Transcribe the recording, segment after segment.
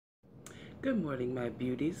Good morning, my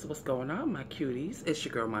beauties. What's going on, my cuties? It's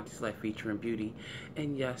your girl, Monty's Life featuring beauty.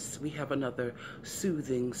 And yes, we have another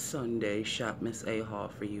soothing Sunday Shop Miss A haul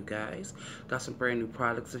for you guys. Got some brand new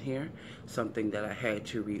products in here, something that I had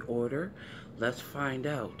to reorder. Let's find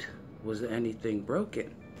out, was anything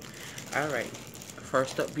broken? All right,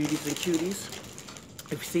 first up, beauties and cuties.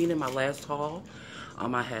 If you've seen in my last haul,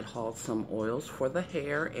 I had hauled some oils for the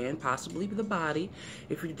hair and possibly the body.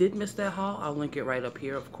 If you did miss that haul, I'll link it right up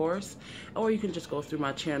here, of course. Or you can just go through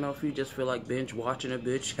my channel if you just feel like binge watching a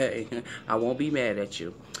bitch. Hey, I won't be mad at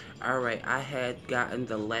you. Alright, I had gotten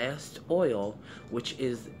the last oil, which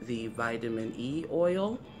is the vitamin E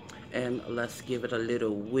oil. And let's give it a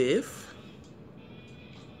little whiff.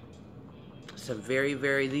 So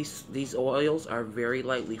these oils are very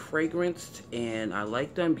lightly fragranced, and I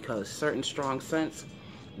like them because certain strong scents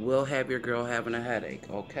will have your girl having a headache,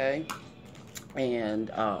 okay?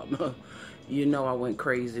 And you know, I went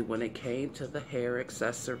crazy when it came to the hair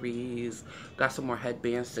accessories. Got some more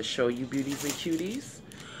headbands to show you, beauties and cuties.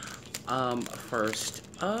 First,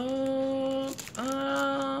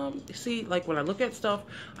 see, like when I look at stuff,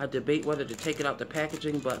 I debate whether to take it out the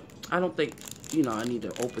packaging, but I don't think, you know, I need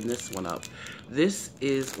to open this one up. This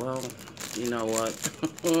is, well, you know what?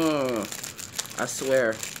 I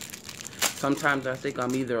swear, sometimes I think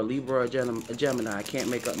I'm either a Libra or a Gemini. I can't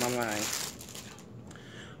make up my mind.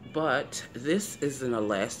 But this is an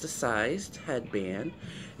elasticized headband.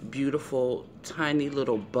 Beautiful, tiny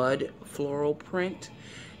little bud floral print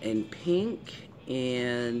in pink.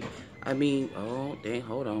 And, I mean, oh, dang,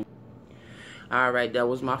 hold on. All right, that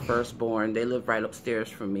was my firstborn. They live right upstairs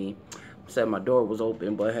from me. Said my door was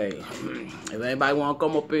open, but hey, if anybody want to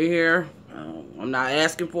come up in here, I'm not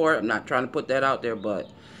asking for it. I'm not trying to put that out there, but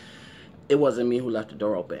it wasn't me who left the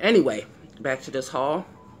door open. Anyway, back to this haul.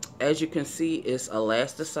 As you can see, it's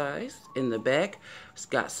elasticized in the back. It's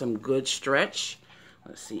got some good stretch.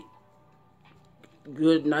 Let's see.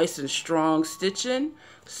 Good, nice and strong stitching.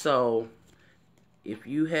 So if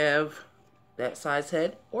you have that size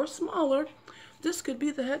head or smaller, this could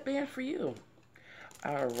be the headband for you.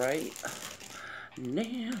 All right,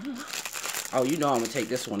 now, oh, you know I'm gonna take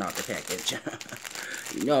this one out the package.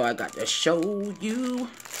 You know I got to show you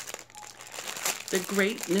the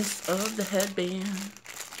greatness of the headband.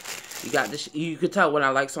 You got this. You could tell when I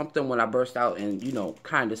like something when I burst out and, you know,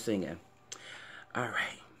 kind of singing. All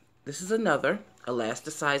right, this is another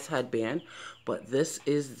elasticized headband, but this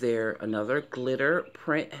is another glitter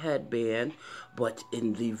print headband, but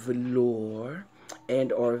in the velour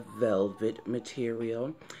and or velvet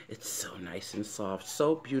material. It's so nice and soft,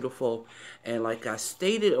 so beautiful. And like I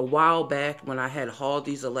stated a while back when I had hauled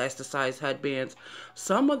these elasticized headbands,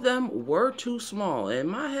 some of them were too small. In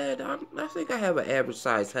my head, I think I have an average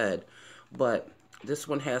size head, but this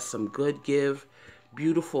one has some good give.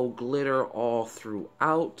 Beautiful glitter all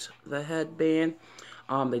throughout the headband.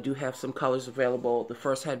 They do have some colors available. The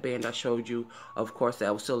first headband I showed you, of course,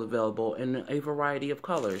 that was still available in a variety of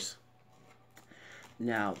colors.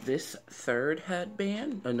 Now, this third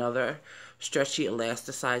headband, another stretchy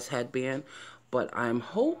elasticized headband, but I'm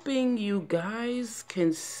hoping you guys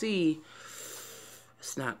can see.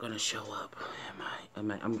 It's not going to show up.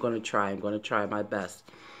 I'm going to try my best.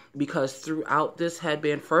 Because throughout this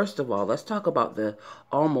headband, first of all, let's talk about the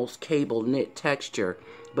almost cable knit texture.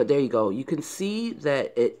 But there you go. You can see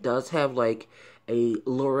that it does have like a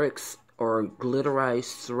lurex or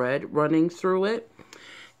glitterized thread running through it.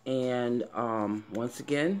 And once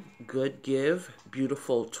again, good give,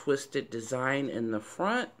 beautiful twisted design in the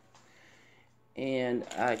front. And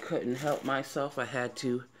I couldn't help myself. I had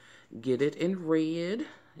to get it in red.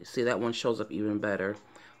 You see, that one shows up even better.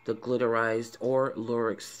 The glitterized or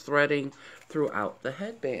lurex threading throughout the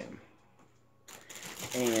headband.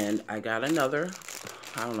 And I got another.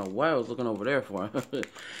 I don't know what I was looking over there for.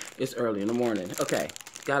 It's early in the morning. Okay.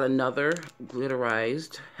 Got another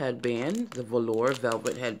glitterized headband, the velour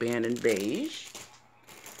velvet headband in beige.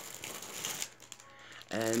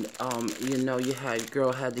 And, you know,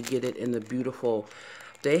 girl had to get it in the beautiful,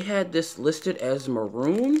 they had this listed as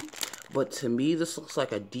maroon, but to me this looks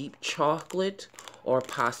like a deep chocolate or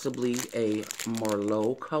possibly a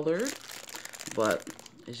Merlot color. But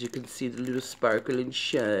as you can see, the little sparkle and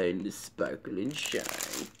shine, the sparkle and shine.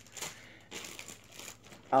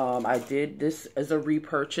 I did this as a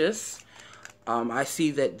repurchase. I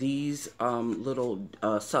see that these little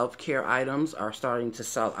self-care items are starting to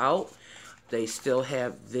sell out. They still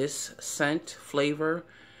have this scent flavor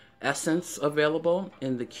essence available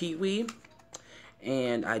in the kiwi.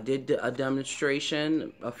 And I did a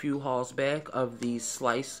demonstration a few hauls back of the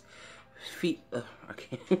slice I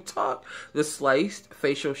can't talk. The sliced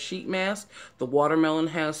facial sheet mask. The watermelon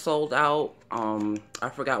has sold out. I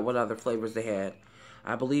forgot what other flavors they had.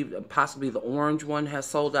 I believe possibly the orange one has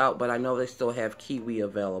sold out, but I know they still have kiwi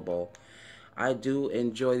available. I do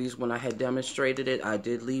enjoy these. When I had demonstrated it, I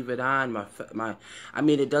did leave it on. I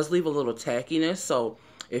mean, it does leave a little tackiness, so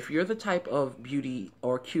if you're the type of beauty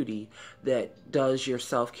or cutie that does your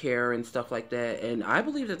self-care and stuff like that, and I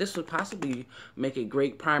believe that this would possibly make a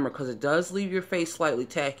great primer because it does leave your face slightly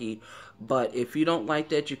tacky, but if you don't like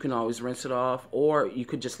that, you can always rinse it off, or you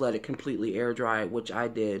could just let it completely air dry, which I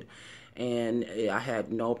did. And I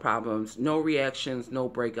had no problems, no reactions, no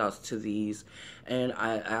breakouts to these. And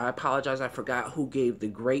I apologize, I forgot who gave the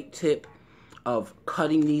great tip of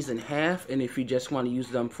cutting these in half, and if you just want to use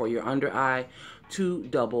them for your under eye, to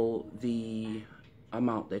double the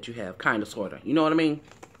amount that you have, kind of, sort of. You know what I mean?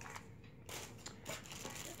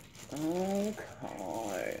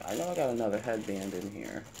 Okay, I know I got another headband in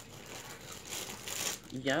here.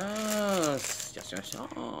 Yes, yes, yes,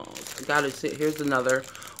 yes. Got it. Here's another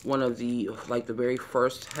one of the, like the very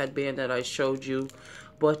first headband that I showed you,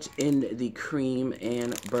 but in the cream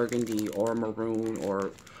and burgundy or maroon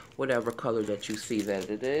or whatever color that you see that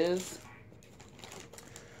it is.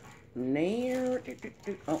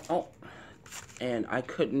 And I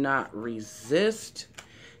could not resist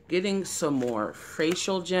getting some more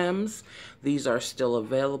facial gems. These are still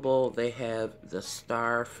available. They have the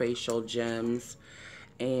star facial gems.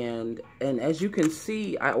 And as you can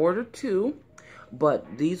see, I ordered two,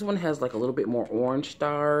 but these one has like a little bit more orange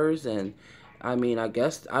stars. And I mean, I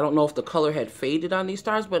guess, I don't know if the color had faded on these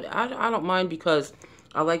stars, but I don't mind because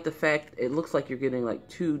I like the fact it looks like you're getting like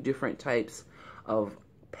two different types of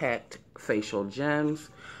packed facial gems.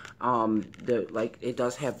 It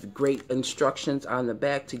does have great instructions on the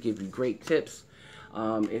back to give you great tips.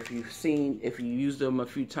 If you use them a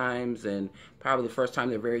few times, and probably the first time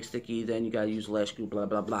they're very sticky, then you gotta use lash glue, blah,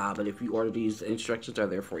 blah, blah. But if you order these, instructions are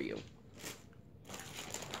there for you.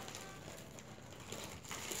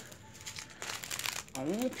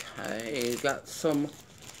 Okay, got some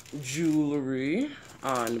jewelry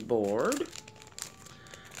on board.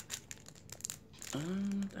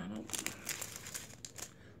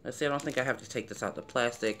 Let's see, I don't think I have to take this out the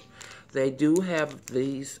plastic. They do have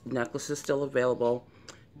these necklaces still available.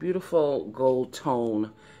 Beautiful gold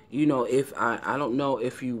tone. You know, if I don't know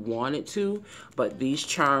if you wanted to, but these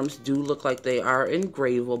charms do look like they are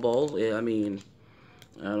engravable. I mean,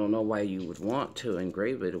 I don't know why you would want to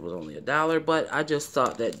engrave it. It was only $1, but I just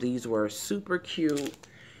thought that these were super cute.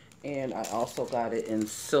 And I also got it in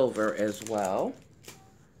silver as well.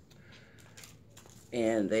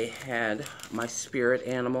 And they had my spirit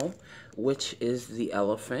animal, which is the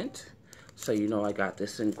elephant. So you know I got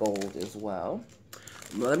this in gold as well.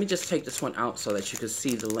 Let me just take this one out so that you can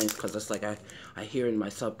see the length, because it's like I hear in my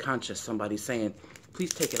subconscious somebody saying,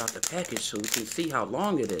 please take it out the package so we can see how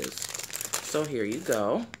long it is. So here you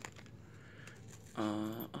go.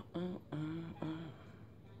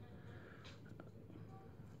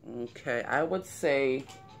 Okay, I would say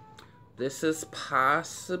this is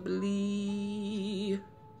possibly,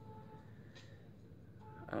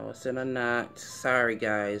 oh, it's in a knot. Sorry,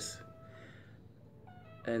 guys.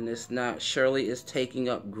 And this knot surely is taking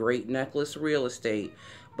up great necklace real estate.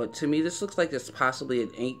 But to me, this looks like it's possibly an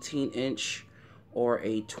 18-inch or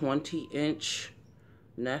a 20-inch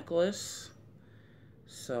necklace.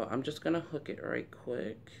 So I'm just going to hook it right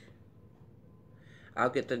quick.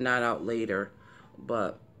 I'll get the knot out later.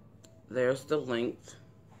 But there's the length.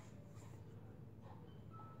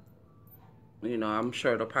 You know, I'm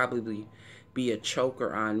sure it'll probably be a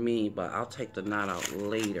choker on me, but I'll take the knot out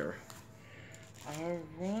later. All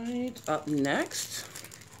right, up next,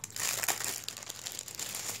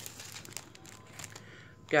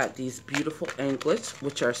 got these beautiful anklets,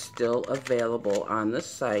 which are still available on the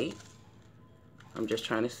site. I'm just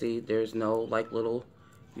trying to see, there's no like little,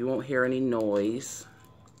 you won't hear any noise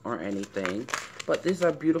or anything, but these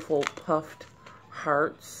are beautiful puffed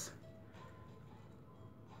hearts,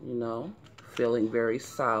 you know, feeling very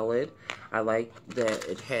solid. I like that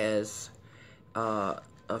it has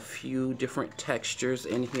a few different textures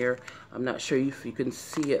in here. I'm not sure if you can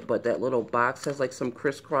see it, but that little box has like some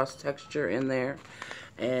crisscross texture in there.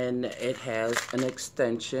 And it has an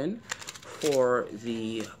extension for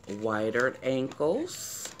the wider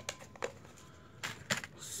ankles.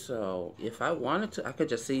 So if I wanted to, I could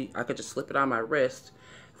just slip it on my wrist.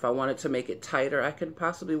 If I wanted to make it tighter, I could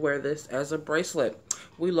possibly wear this as a bracelet.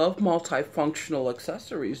 We love multifunctional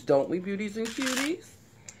accessories, don't we, beauties and cuties?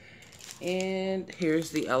 And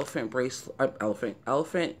here's the elephant bracelet,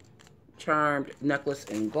 elephant charmed necklace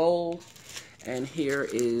in gold. And here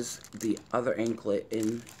is the other anklet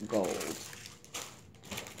in gold.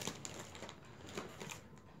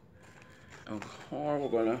 Okay, we're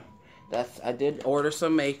gonna, I did order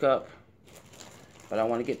some makeup, but I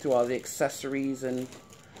want to get through all the accessories and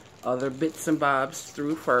other bits and bobs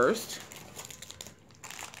through first.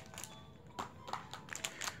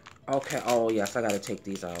 Okay, oh yes, I gotta take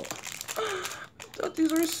these out. I thought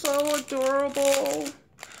these were so adorable.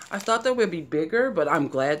 I thought they would be bigger, but I'm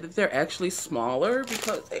glad that they're actually smaller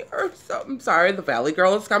because they are so, I'm sorry, the Valley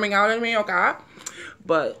Girl is coming out at me, okay?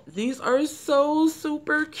 But these are so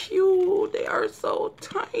super cute. They are so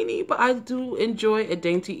tiny, but I do enjoy a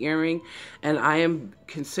dainty earring, and I am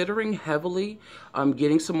considering heavily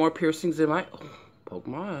getting some more piercings in my, oh, poke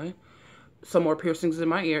my eye. Some more piercings in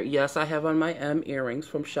my ear. Yes, I have on my M earrings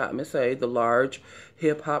from Shop Miss A, the large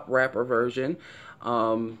hip-hop rapper version.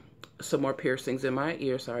 Some more piercings in my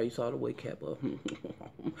ear. Sorry, you saw the wig cap.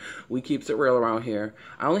 We keeps it real around here.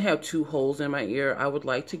 I only have 2 holes in my ear. I would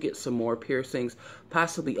like to get some more piercings,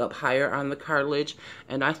 possibly up higher on the cartilage.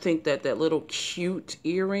 And I think that that little cute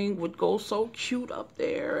earring would go so cute up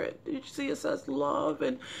there. Did you see it says love?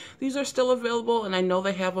 And these are still available, and I know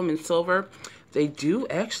they have them in silver. They do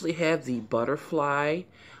actually have the butterfly,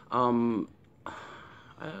 I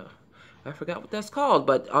forgot what that's called,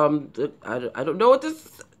 but I don't know what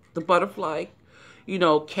this, the butterfly, you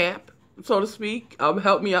know, cap, so to speak.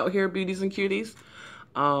 Help me out here, beauties and cuties.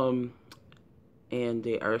 And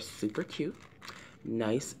they are super cute,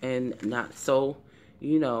 nice, and not so,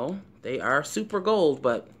 you know, they are super gold,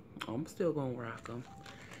 but I'm still gonna rock them.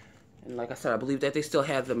 And like I said, I believe that they still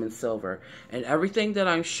have them in silver. And everything that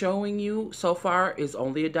I'm showing you so far is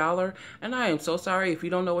only $1. And I am so sorry if you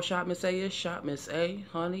don't know what Shop Miss A is. Shop Miss A,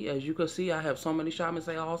 honey, as you can see, I have so many Shop Miss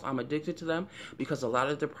A hauls. I'm addicted to them because a lot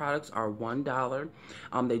of the products are $1.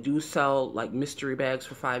 They do sell like mystery bags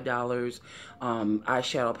for $5,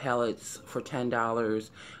 eyeshadow palettes for $10.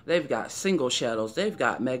 They've got single shadows. They've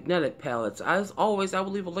got magnetic palettes. As always, I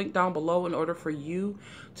will leave a link down below in order for you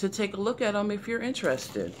to take a look at them if you're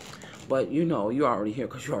interested. But you know, you're already here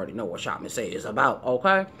because you already know what Shop Miss A is about,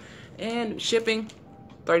 okay? And shipping,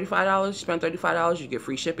 $35. You spend $35, you get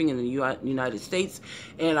free shipping in the United States.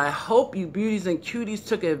 And I hope you beauties and cuties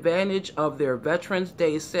took advantage of their Veterans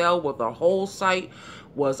Day sale where the whole site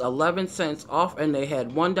was 11 cents off and they had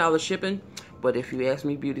 $1 shipping. But if you ask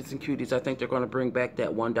me, beauties and cuties, I think they're going to bring back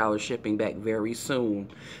that $1 shipping back very soon.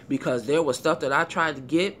 Because there was stuff that I tried to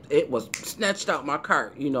get, it was snatched out my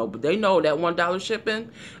cart, you know. But they know that $1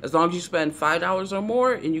 shipping, as long as you spend $5 or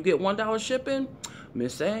more and you get $1 shipping,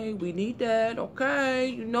 Miss A, we need that, okay?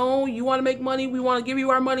 You know, you want to make money, we want to give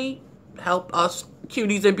you our money. Help us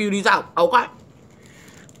cuties and beauties out, okay?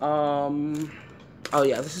 Oh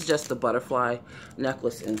yeah, this is just the butterfly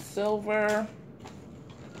necklace in silver.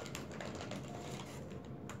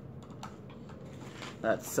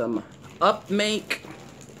 That's some up make.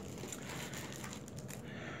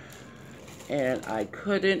 And I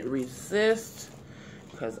couldn't resist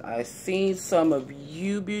because I seen some of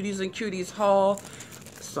you beauties and cuties haul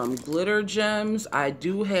some glitter gems. I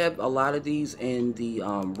do have a lot of these in the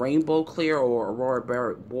rainbow clear or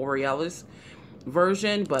aurora borealis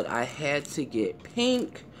version, but I had to get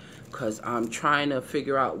pink because I'm trying to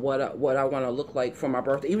figure out what I want to look like for my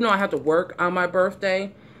birthday. Even though I have to work on my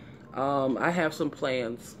birthday, I have some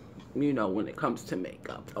plans, you know, when it comes to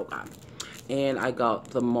makeup. Okay. And I got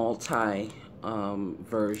the multi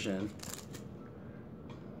version.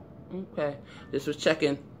 Okay. This was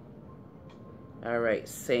checking. Alright,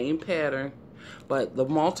 same pattern. But the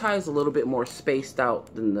multi is a little bit more spaced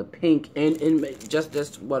out than the pink. And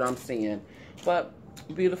just what I'm seeing. But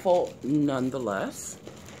beautiful nonetheless.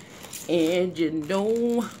 And you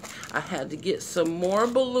know, I had to get some more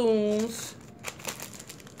balloons.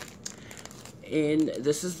 And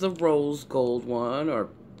this is the rose gold one, or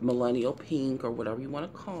millennial pink, or whatever you want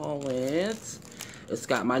to call it. It's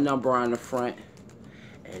got my number on the front.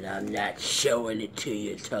 And I'm not showing it to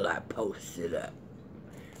you until I post it up.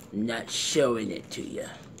 Not showing it to you.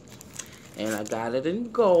 And I got it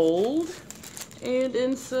in gold and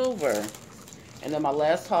in silver. And then my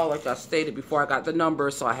last haul, like I stated before, I got the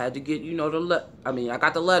numbers, so I had to get, you know, I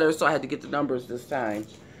got the letters, so I had to get the numbers this time.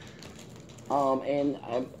 And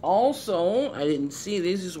I'm also, I didn't see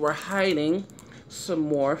these were hiding some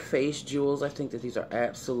more face jewels. I think that these are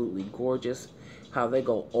absolutely gorgeous. How they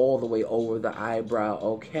go all the way over the eyebrow,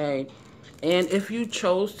 okay? And if you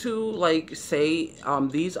chose to, like, say,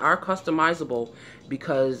 these are customizable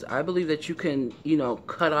because I believe that you can, you know,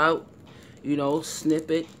 cut out, you know,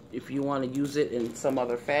 snip it if you want to use it in some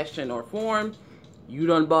other fashion or form. You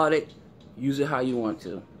done bought it, use it how you want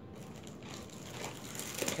to.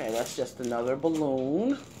 Okay, that's just another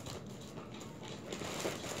balloon.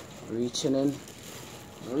 Reaching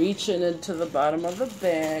into the bottom of the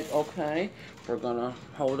bag. Okay, we're gonna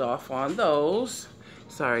hold off on those.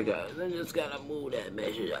 Sorry guys, I just gotta move that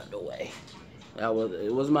measure out the way.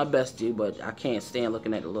 It was my bestie, but I can't stand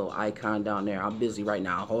looking at the little icon down there. I'm busy right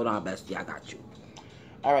now. Hold on, bestie, I got you.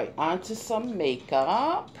 All right, on to some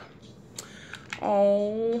makeup.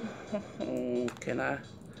 Oh, can I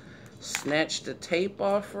snatch the tape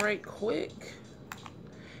off right quick?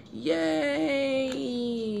 Yay!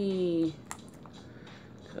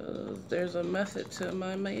 Because there's a method to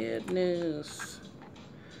my madness.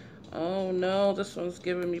 Oh no, this one's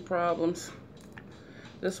giving me problems.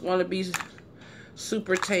 This wanna be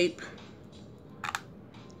super tape.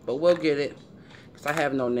 But we'll get it. Because I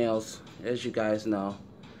have no nails, as you guys know.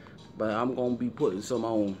 But I'm going to be putting some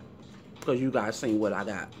on. Because you guys seen what I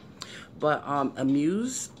got. But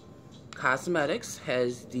Amuse Cosmetics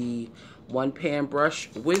has the one pan blush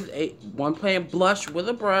with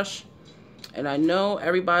a brush. And I know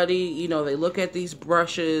everybody, you know, they look at these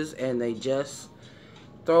brushes and they just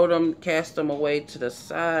throw them, cast them away to the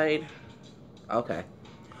side. Okay.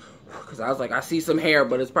 Because I was like, I see some hair,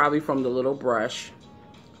 but it's probably from the little brush.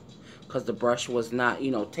 Because the brush was not,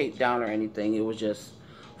 you know, taped down or anything. It was just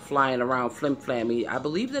flying around flim-flammy. I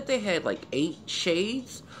believe that they had like 8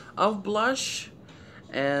 shades of blush.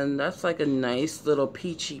 And that's like a nice little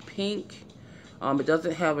peachy pink. It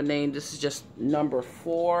doesn't have a name. This is just number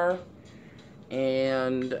 4.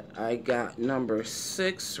 And I got number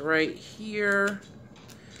 6 right here.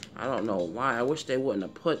 I don't know why. I wish they wouldn't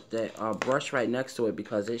have put that brush right next to it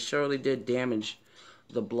because it surely did damage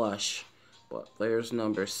the blush. But there's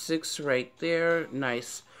number 6 right there.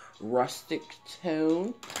 Nice rustic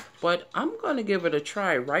tone. But I'm going to give it a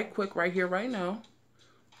try right quick right here, right now.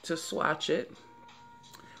 To swatch it.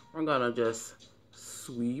 We're going to just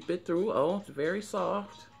sweep it through. Oh, it's very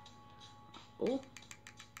soft. Oh.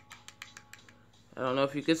 I don't know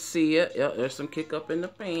if you can see it. Yep, there's some kick up in the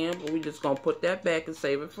pan. But we're just going to put that back and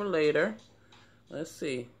save it for later. Let's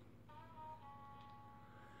see.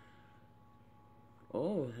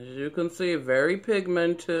 Oh, as you can see, very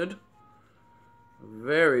pigmented.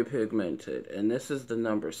 Very pigmented. And this is the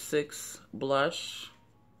number 6 blush.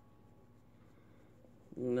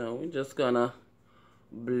 No, we're just gonna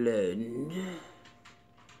blend.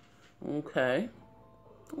 Okay.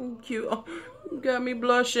 Oh, cute. Oh, got me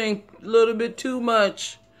blushing a little bit too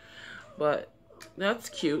much. But that's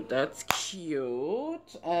cute. That's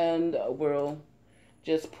cute. And we'll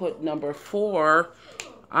just put number 4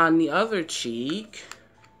 on the other cheek.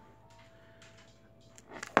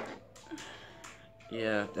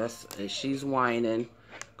 Yeah, she's whining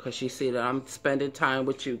because she see that I'm spending time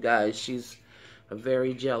with you guys. She's a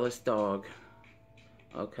very jealous dog.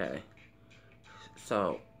 Okay.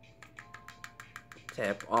 So,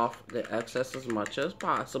 tap off the excess as much as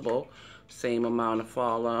possible. Same amount of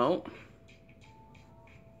fallout.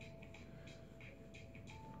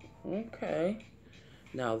 Okay.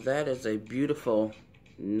 Now that is a beautiful,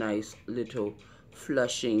 nice little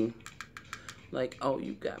flushing. Like, oh,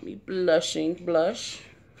 you got me blushing blush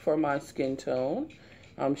for my skin tone.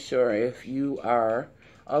 I'm sure if you are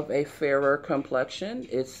of a fairer complexion,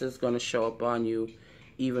 it's just going to show up on you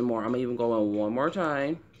even more. I'm even going one more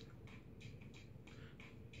time.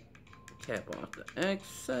 Tap off the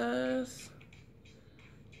excess.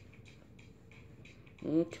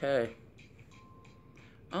 Okay.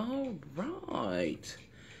 All right.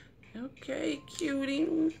 Okay, cutie.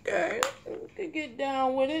 Okay. Get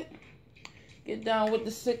down with it. Get down with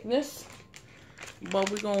the sickness.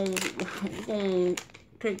 But we're gonna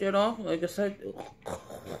take that off. Like I said.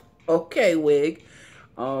 Okay, wig.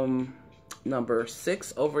 Number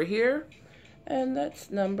 6 over here. And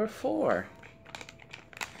that's number 4.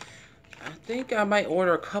 I think I might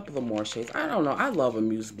order a couple of more shades. I don't know. I love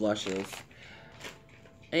Amuse blushes.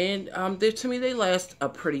 And to me, they last a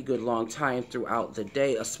pretty good long time throughout the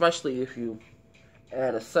day. Especially if you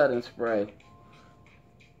add a setting spray.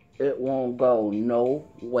 It won't go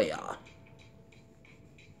nowhere.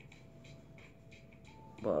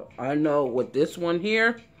 But I know with this one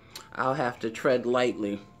here, I'll have to tread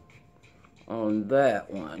lightly on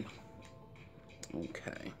that one.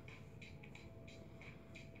 Okay.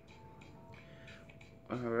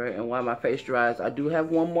 Alright, and while my face dries, I do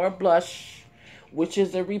have one more blush, which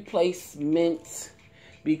is a replacement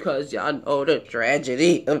because y'all know the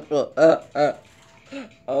tragedy.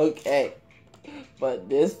 Okay. But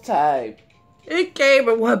this time, it came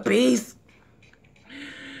in one piece.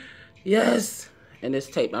 Yes. And it's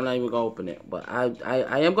taped. I'm not even going to open it. But I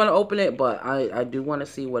am going to open it. But I do want to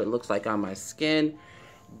see what it looks like on my skin.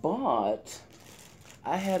 But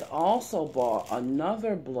I had also bought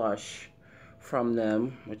another blush from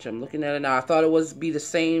them, which I'm looking at it now. I thought it was be the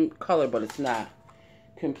same color, but it's not.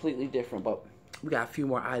 Completely different. But we got a few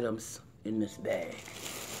more items in this bag.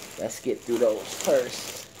 Let's get through those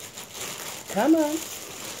first. Come on.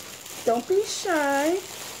 Don't be shy.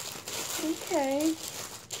 Okay.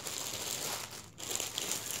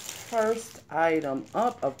 First item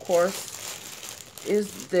up, of course,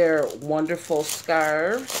 is their wonderful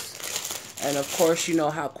scarves. And of course, you know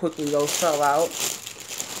how quickly those sell out.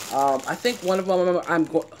 I think one of them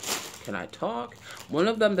can I talk? One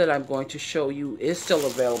of them that I'm going to show you is still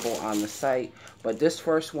available on the site, but this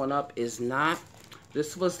first one up is not.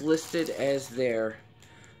 This was listed as their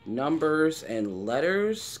numbers and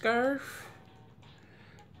letters scarf.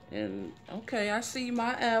 And okay, I see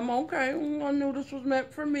my M. Okay, I knew this was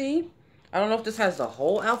meant for me. I don't know if this has the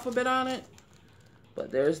whole alphabet on it, but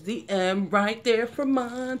there's the M right there for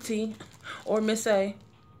Monty or Miss A.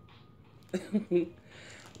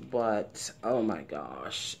 But oh my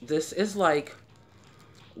gosh, this is like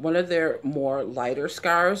one of their more lighter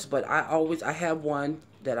scarves, but I have one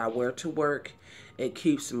that I wear to work. It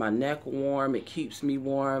keeps my neck warm, it keeps me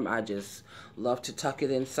warm. I just love to tuck it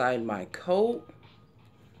inside my coat,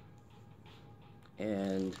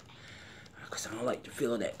 and because I don't like to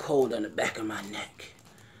feel that cold on the back of my neck.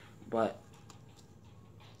 But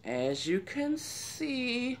as you can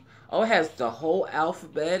see, oh, it has the whole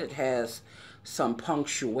alphabet. It has some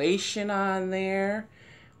punctuation on there.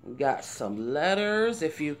 We got some letters.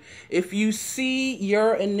 If you see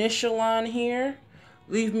your initial on here,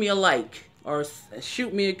 leave me a like or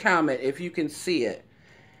shoot me a comment if you can see it.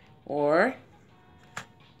 Or,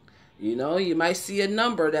 you know, you might see a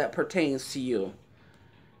number that pertains to you.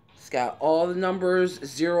 It's got all the numbers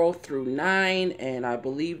 0 through 9, and I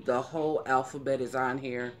believe the whole alphabet is on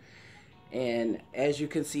here. And as you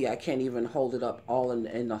can see, I can't even hold it up all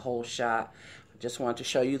in the whole shot. I just want to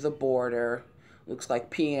show you the border. Looks like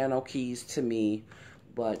piano keys to me.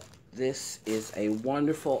 But this is a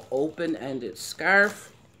wonderful open-ended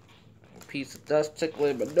scarf. A piece of dust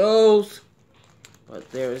tickling my nose. But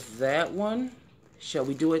there's that one. Shall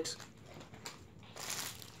we do it?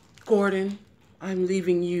 Gordon, I'm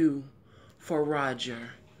leaving you for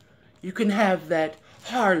Roger. You can have that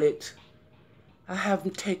harlot. I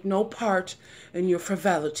haven't taken no part in your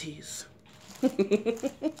frivolities.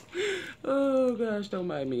 Oh gosh, don't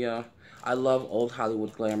mind me, y'all. I love old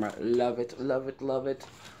Hollywood glamour. Love it, love it, love it.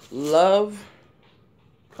 Love,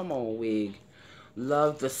 come on, wig.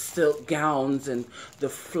 Love the silk gowns and the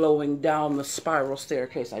flowing down the spiral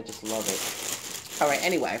staircase. I just love it. All right,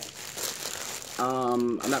 anyway.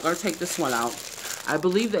 I'm not going to take this one out. I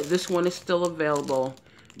believe that this one is still available.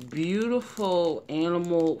 Beautiful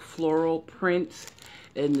animal floral print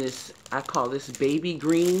in this, I call this baby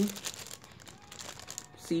green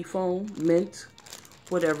seafoam, mint,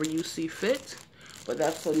 whatever you see fit. But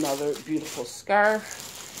that's another beautiful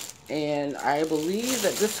scarf. And I believe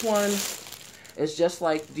that this one is just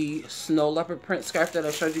like the snow leopard print scarf that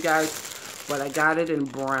I showed you guys, but I got it in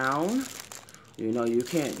brown. You know, you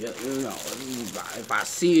can't, you know, if I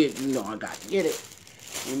see it, you know, I got to get it.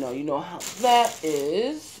 You know how that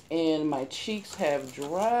is. And my cheeks have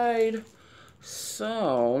dried.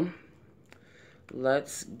 So,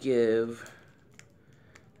 let's give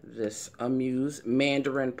this Amuse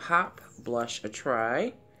Mandarin Pop blush a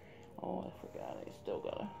try. Oh, I forgot. I still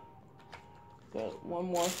got one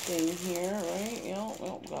more thing here, right?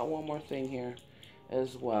 Yep, got one more thing here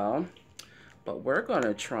as well. But we're going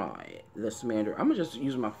to try this Mandarin. I'm going to just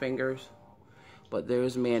use my fingers. But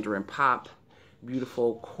there's Mandarin Pop.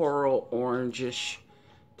 Beautiful coral orangish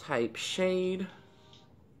type shade,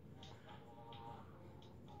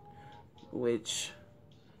 which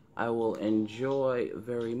I will enjoy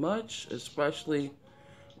very much, especially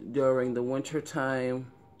during the winter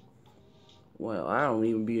time. Well, I don't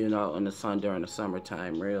even be out in the sun during the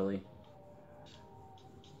summertime, really.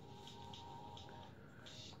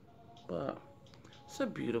 But it's a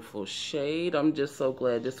beautiful shade. I'm just so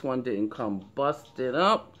glad this one didn't come busted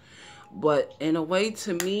up. But in a way,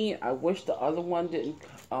 to me, I wish the other one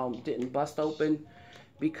didn't bust open,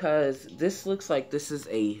 because this looks like this is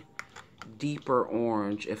a deeper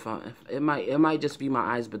orange. It might just be my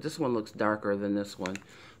eyes, but this one looks darker than this one.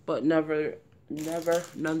 But never,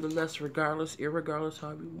 nonetheless, irregardless,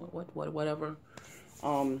 whatever.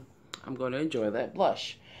 I'm going to enjoy that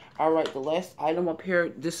blush. All right, the last item up here.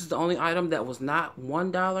 This is the only item that was not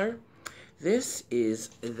 $1. This is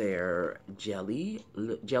their Jelly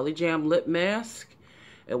Jam Lip Mask.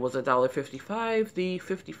 It was $1.55. The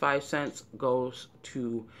 55 cents goes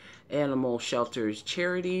to animal shelters,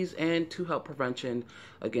 charities, and to help prevention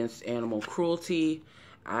against animal cruelty.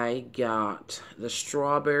 I got the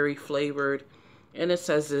strawberry flavored, and it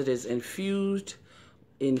says it is infused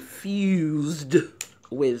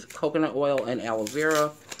with coconut oil and aloe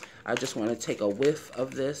vera. I just want to take a whiff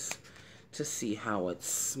of this to see how it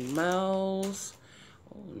smells.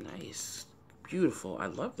 Oh, nice. Beautiful. I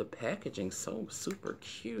love the packaging. So super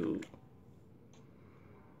cute.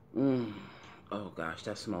 Oh gosh,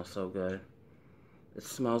 that smells so good. It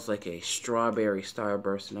smells like a strawberry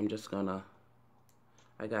starburst, and I'm just gonna,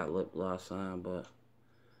 I got lip gloss on, but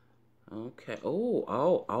okay.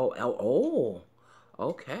 Oh,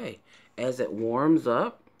 okay. As it warms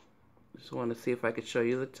up, just want to see if I could show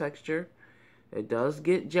you the texture. It does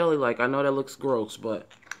get jelly-like. I know that looks gross, but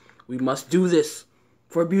we must do this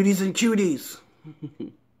for beauties and cuties.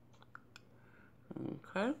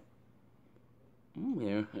 Okay.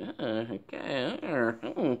 Okay.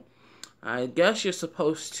 I guess you're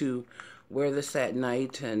supposed to wear this at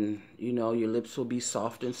night, and you know your lips will be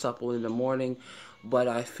soft and supple in the morning. But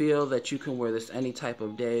I feel that you can wear this any type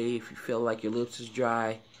of day if you feel like your lips is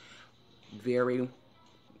dry. Very,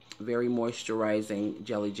 very moisturizing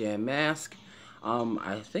jelly jam mask.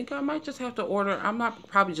 I think I might just have to order. I'm not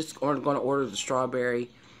probably just going to order the strawberry.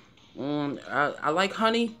 I like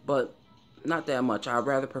honey, but not that much.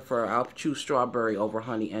 I'll choose strawberry over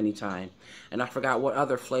honey anytime. And I forgot what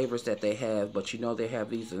other flavors that they have, but you know they have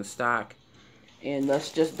these in stock. And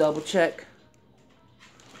let's just double check.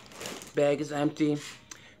 Bag is empty.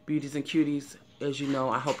 Beauties and cuties, as you know,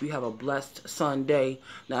 I hope you have a blessed Sunday,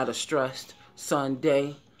 not a stressed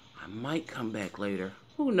Sunday. I might come back later.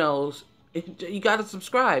 Who knows? You got to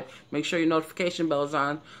subscribe. Make sure your notification bell is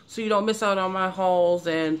on so you don't miss out on my hauls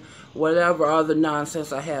and whatever other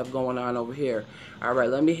nonsense I have going on over here. All right,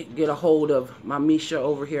 let me get a hold of my Misha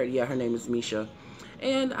over here. Yeah, her name is Misha.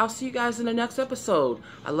 And I'll see you guys in the next episode.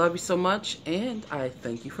 I love you so much, and I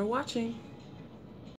thank you for watching.